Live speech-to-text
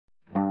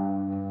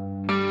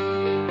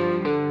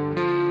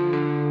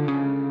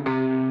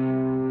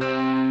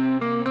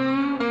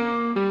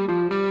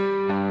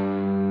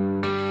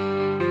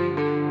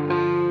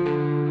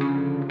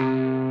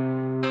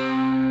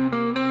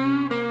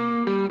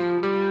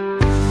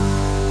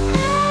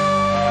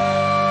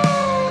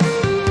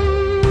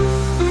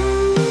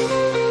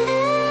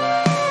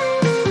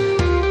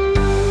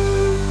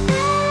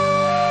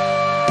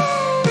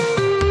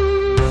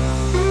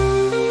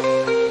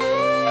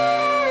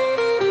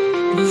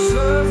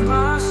Preserve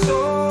my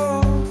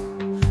soul,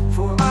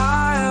 for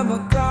I am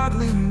a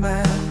godly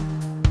man.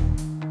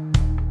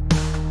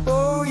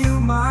 Oh, you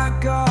my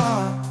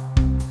God,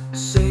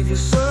 save your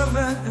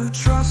servant who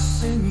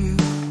trusts in you.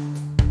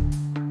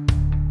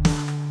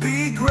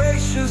 Be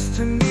gracious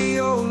to me,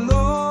 O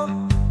Lord,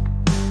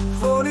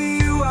 for to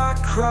you I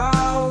cry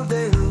all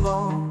day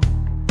long.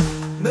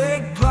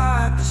 Make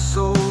glad the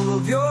soul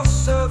of your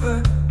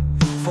servant,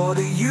 for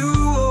to you,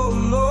 O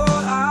Lord,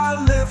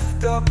 I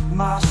lift up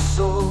my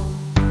soul.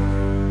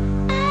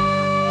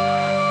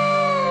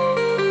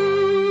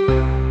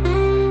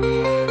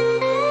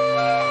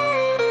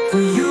 For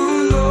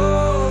you,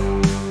 Lord,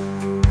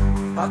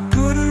 are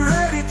good and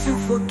ready to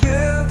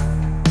forgive,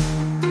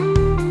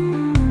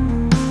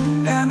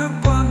 and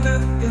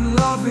abundant in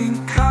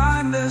loving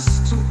kindness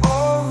to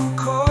all who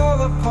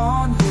call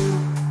upon you.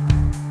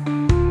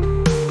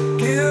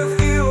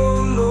 Give ear,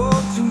 O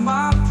Lord, to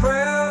my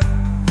prayer,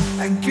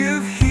 and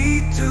give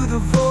heed to the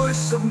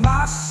voice of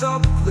my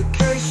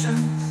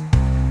supplications.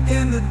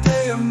 In the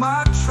day of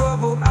my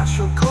trouble I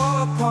shall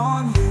call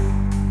upon you,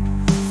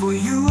 for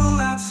you will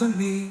answer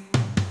me.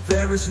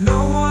 There is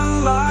no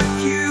one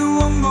like you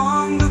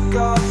among the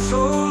gods,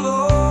 O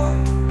Lord,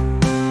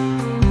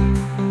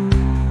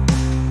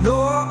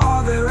 nor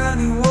are there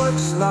any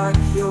works like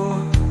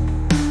yours.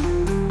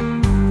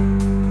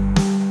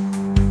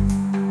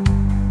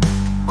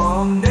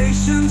 All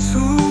nations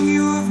whom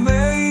you have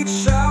made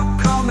shall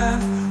come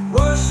and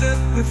worship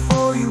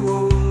before you,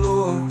 O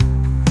Lord,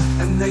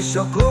 and they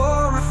shall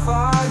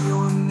glorify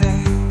your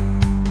name.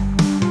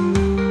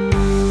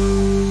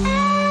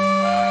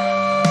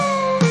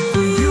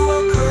 For you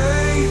are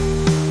great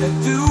and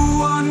do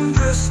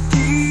wondrous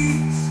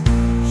deeds.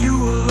 You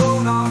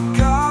alone are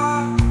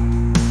God.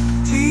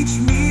 Teach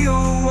me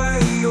your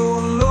way, O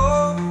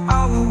Lord,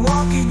 I will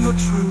walk in your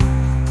truth.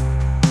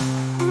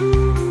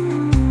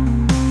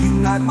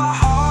 Unite my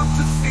heart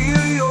to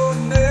fear your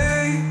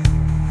name.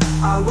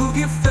 I will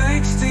give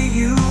thanks to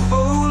you,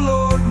 O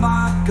Lord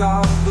my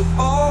God, with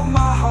all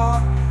my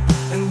heart,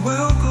 and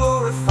will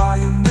glorify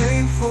your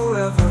name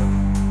forever.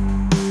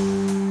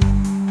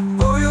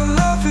 For your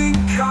loving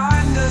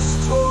kindness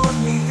toward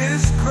me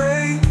is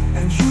great,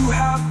 and you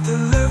have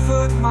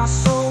delivered my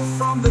soul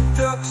from the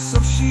depths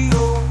of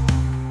Sheol.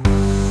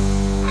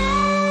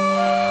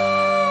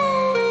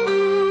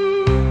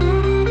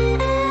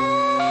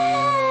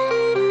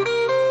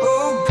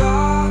 Oh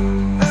God,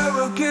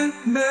 arrogant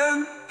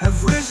men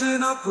have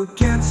risen up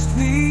against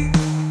me,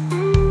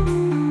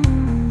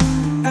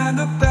 and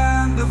a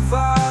band of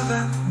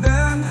violent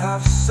men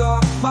have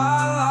sought my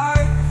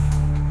life,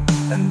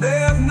 and they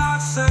have not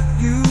set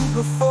you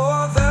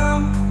before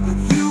them. But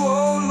you,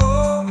 O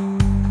Lord,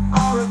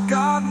 are a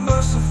God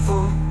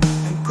merciful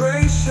and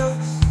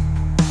gracious,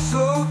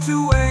 slow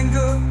to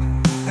anger,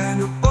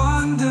 and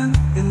abundant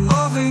in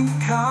loving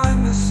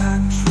kindness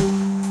and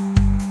truth.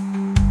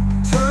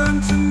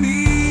 Turn to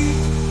me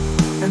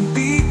and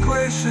be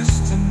gracious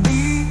to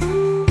me.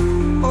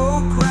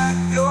 Oh, grant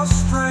your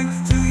strength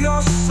to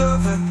your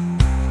servant,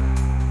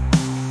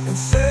 and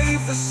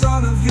save the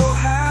son of your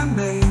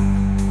handmaid.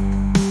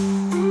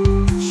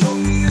 Show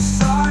me a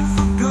sign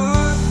for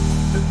good,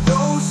 that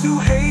those who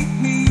hate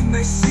me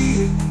may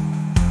see it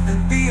and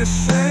be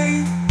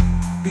ashamed,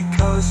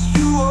 because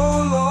you,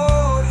 O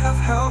Lord, have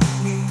helped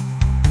me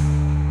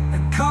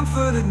and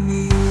comforted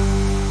me.